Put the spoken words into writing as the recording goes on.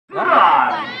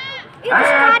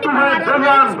Sekali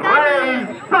dengan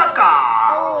Saka.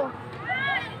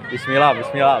 Bismillah,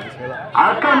 bismillah, bismillah.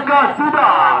 Akankah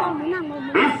sudah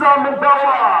bisa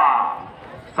membawa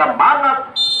semangat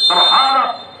terhadap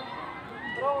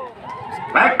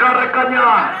rekan-rekannya?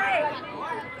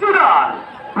 Sudah,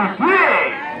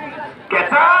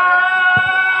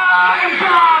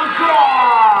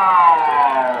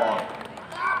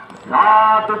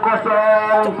 Satu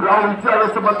kosong Brawijaya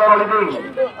sementara leading.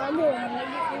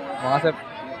 Makasih.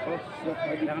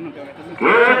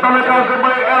 Kita lihat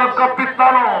kembali El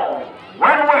Capitano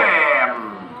Wen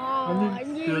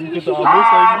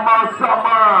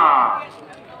sama-sama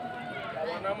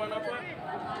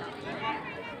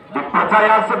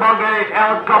dipercaya sebagai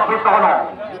El Capitano.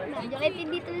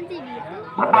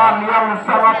 Beban yang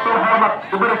sangat terhormat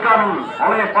diberikan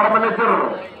oleh para manajer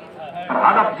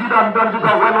terhadap Jidan dan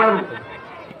juga Wen.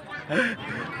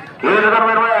 Kini dengan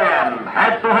Wen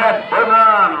head to head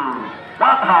dengan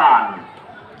Pathan.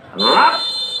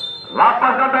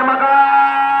 Lapaskan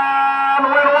tembakan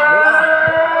Wen.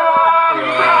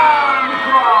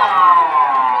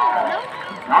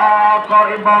 Skor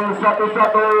imbang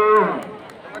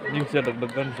 1-1. Ini bisa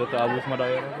deg-degan satu abis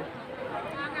Madaya.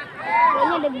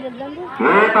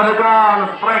 Kita dengan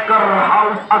striker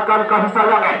haus akan kasih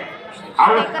sayang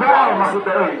haus gol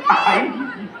maksudnya.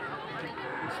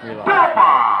 Bismillah.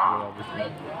 Coba.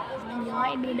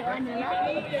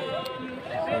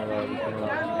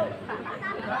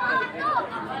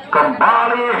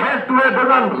 Kembali head to head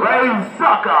dengan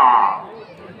Saka.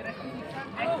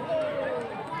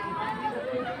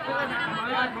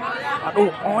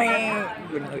 Aduh, aduh,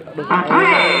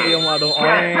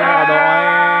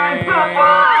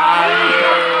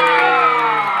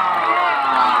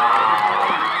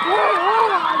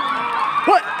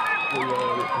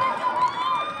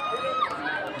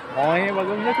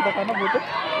 bagusnya kita kanan butuh.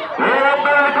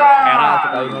 Era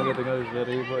sekali gitu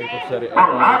dari itu seri.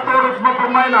 Pengatur ritme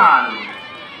permainan,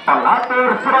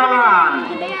 pengatur serangan,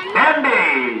 Andy.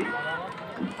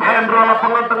 Jenderal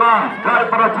lapangan tengah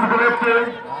daripada Judul FC.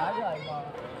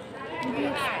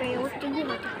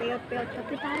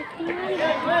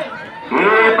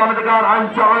 Kita mendengar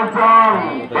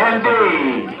ancang-ancang Andy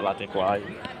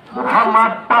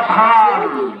Muhammad Pathan.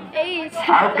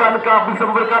 Akankah bisa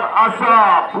memberikan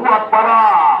asa buat para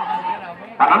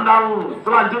penendang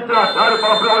selanjutnya dari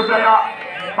para Brawijaya?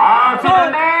 Pasti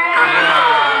Andy.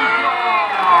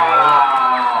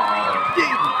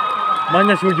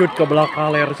 Mana sujud ke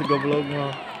belakang ler si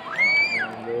gobloknya.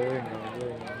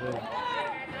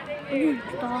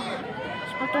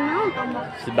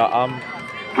 Si Daam.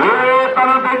 Kita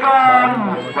nantikan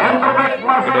center back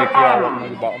masa depan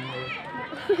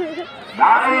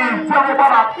dari Jawa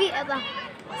Barat.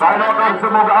 Saya doakan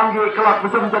semoga Anggi kelak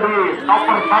bisa menjadi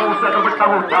stopper tangguh center back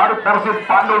tangguh dari Persib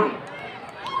Bandung.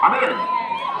 Amin.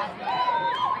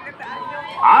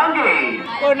 Anggi.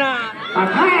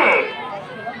 Putri.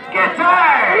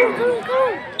 Keceng.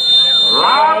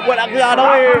 Buat aku ada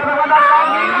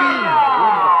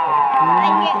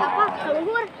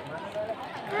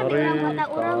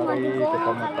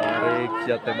kita mau tarik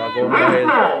siat tembakon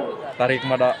tarik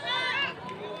mada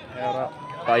era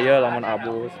kaya lamun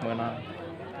abus menang.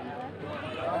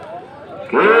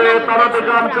 Kita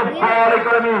nantikan kembali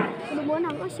kali ini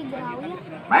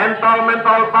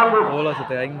mental tangguh. Oh lah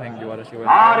setelah aing main juara sih.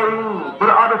 Saring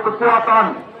beradu kekuatan.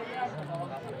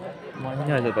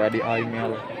 Semuanya setelah di aing ya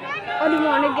lo. Oh di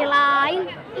mana ke lain?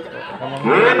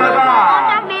 Kita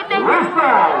kan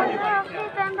Wisto.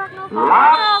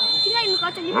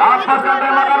 Lapaskan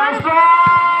tembakan Wisto.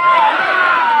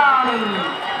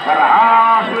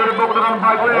 Berhasil dibuka dengan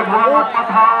baik oleh Muhammad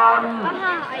Pathan.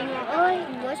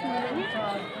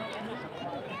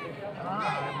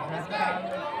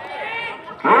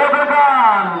 Kita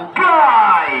kan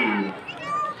Kai.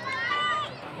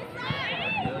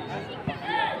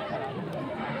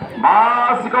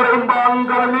 Masih skor imbang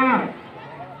kali ini.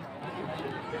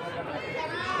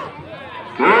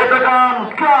 Kita kan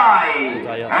Kai.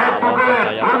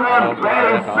 Dengan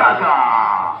Saka.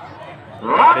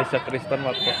 Desa Kristen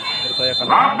waktu percayakan.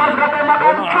 Lapas ke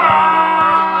tembakan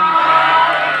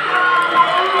Kai.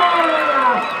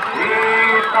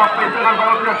 Kita pencet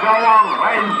balonnya gawang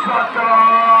Saka.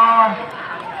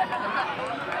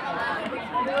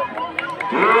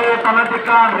 Kita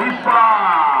nantikan Rifa.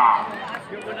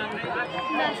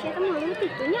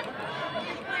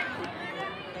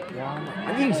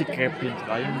 Anjing si Kevin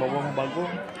lain bawang bagong.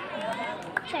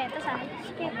 Saya tuh sana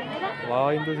si Kevin ada.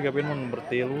 Lain tuh si Kevin mau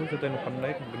bertilu setelah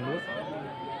pendek gendut.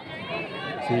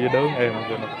 Si daun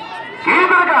maksudnya.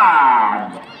 Kita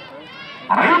kan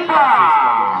Rifa.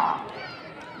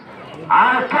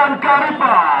 akan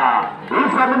Karipa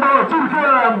bisa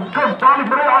menerjunkan kembali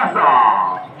berasa.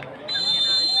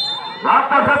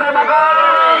 Lapas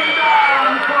tembakan dan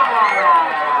gol.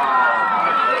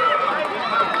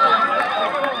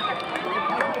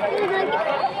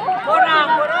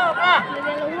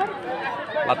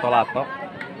 Lato-lato.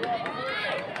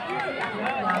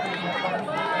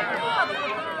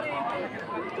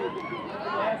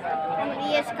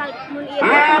 Iya sekali,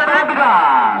 iya.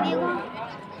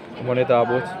 Namun itu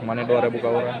abus, mana 2000 ke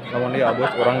orang. Namun dia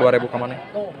abus, orang 2000 ke mana?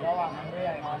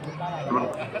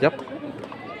 Siap.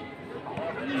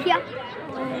 Siap.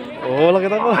 Oh, lah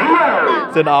kita kok.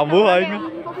 Sen abu aing.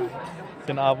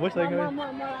 Sen abus aing.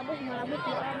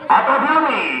 Atau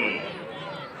Dami.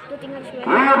 Itu tinggal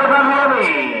Iya benar Dami.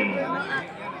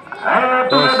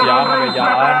 Terus siang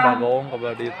ngejaan bagong ke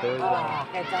belah itu.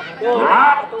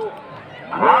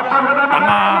 Lapan tembakan. Acan mana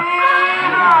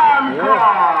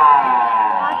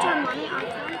acan?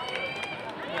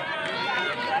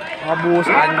 Abus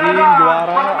anjing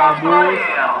juara abus.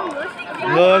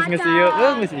 Geus geus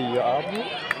ieu abus.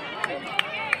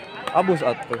 Abus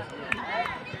atuh.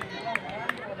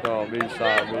 Tuh bisa.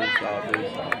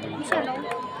 Bisa dong.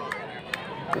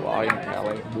 Lain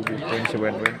kelek bubuk yang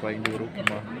sewen-wen paling buruk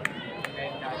mah.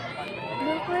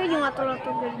 Gue juga atau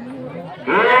gede.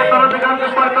 Kita dengan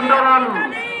pertendangan.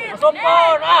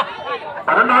 Sompon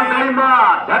Tendangan kelima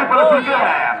dari Persija.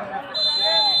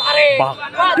 tarik.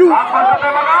 Duh. Lapan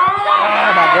tembakan.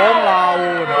 Bagong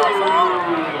laun.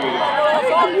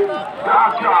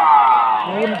 Gagal.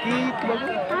 Laun kitu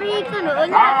bagong. Tarik kan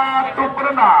doanya. Satu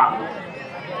penendang.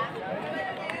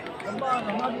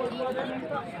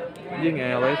 Anjing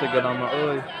eleh tega nama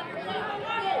euy.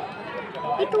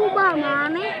 Itu bah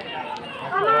mana?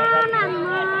 Kamanan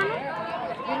mana?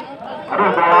 Aduh,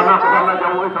 bawahnya kemana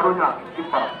jauh sarunya.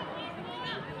 Kiper.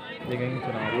 Anjing yang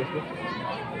cenah abus tuh.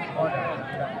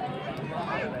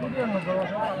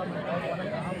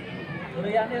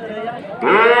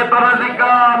 Kita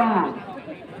nantikan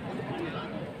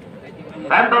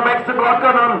center back sebelah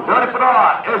kanan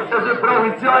daripada SSC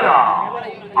Brawijaya,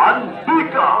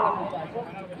 Andika.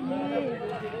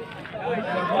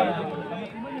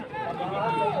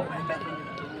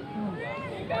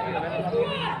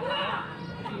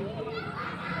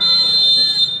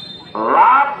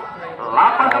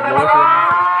 Lapan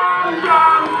tembakan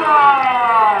dan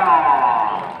gol.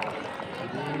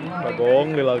 Bagong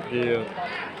di laki.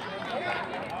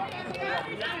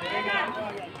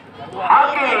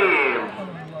 Hakim.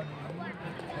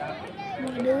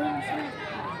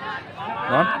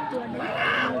 Non?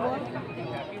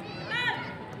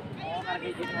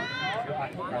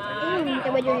 Kita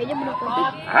baju aja bener putih.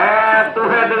 Head to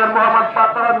head dengan Muhammad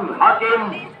Patron. Hakim.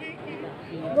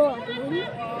 Gol ini.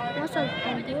 Masa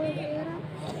itu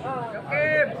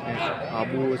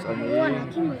Abus gua anjing.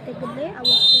 anaknya mati gede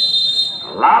awas tuh.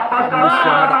 Lapan kali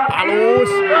ada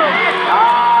halus.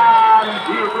 dan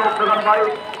diblok dengan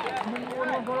baik.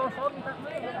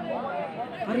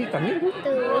 Tarikan ya. Tuh,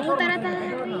 itu tarikan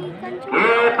cuma.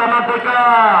 Kita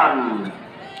nantikan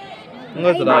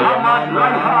Enggak sudah ya mana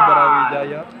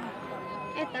Brawijaya.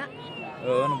 Eta.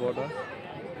 Nu bodoh.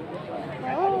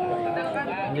 Oh.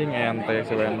 Anjing ente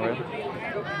sewen-wen.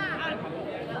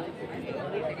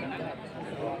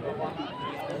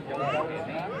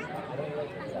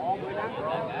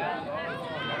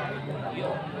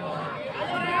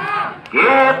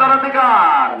 Kita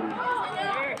nantikan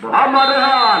Muhammad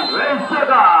Rehan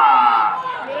Reseda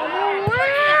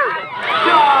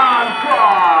dan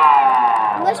gol.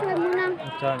 Enggak sudah menang.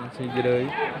 Can si deui.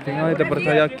 Tinggal kita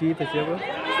percaya kita siapa?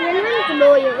 Sudah menang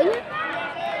kedoyo ini.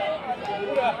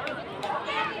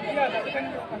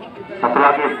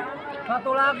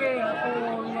 Satu lagi.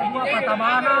 Dua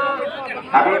tamana.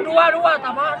 Tadi Dua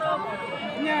tamana.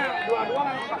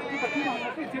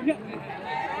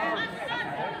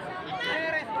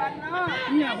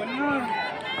 Iya benar.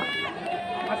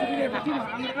 Masih di depan sini,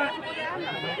 mereka.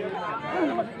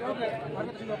 Masih oke,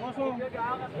 market sudah kosong.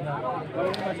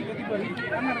 Kalau masih tiba di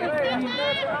kanan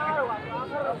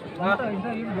ini.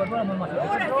 Ini dua-dua mau masuk.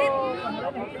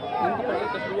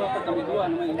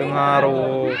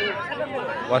 Tengaruh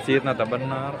wasitna tak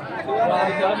benar.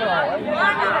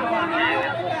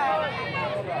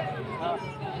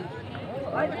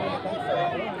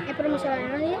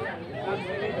 Permasalahannya ya.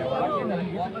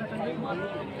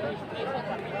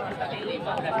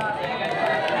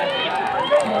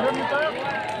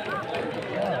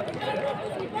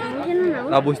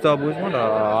 Tabus mah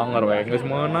dah anggar we geus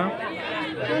meunang.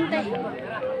 Teh.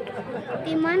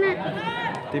 Di mana?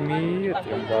 Tim ieu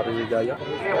tim Brawijaya.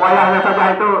 wayahnya saja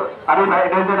itu tadi saya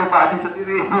ganti dari Pak Haji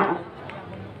sendiri.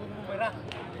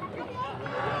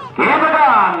 Kita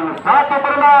kan satu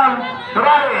perenang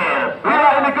terakhir. Bila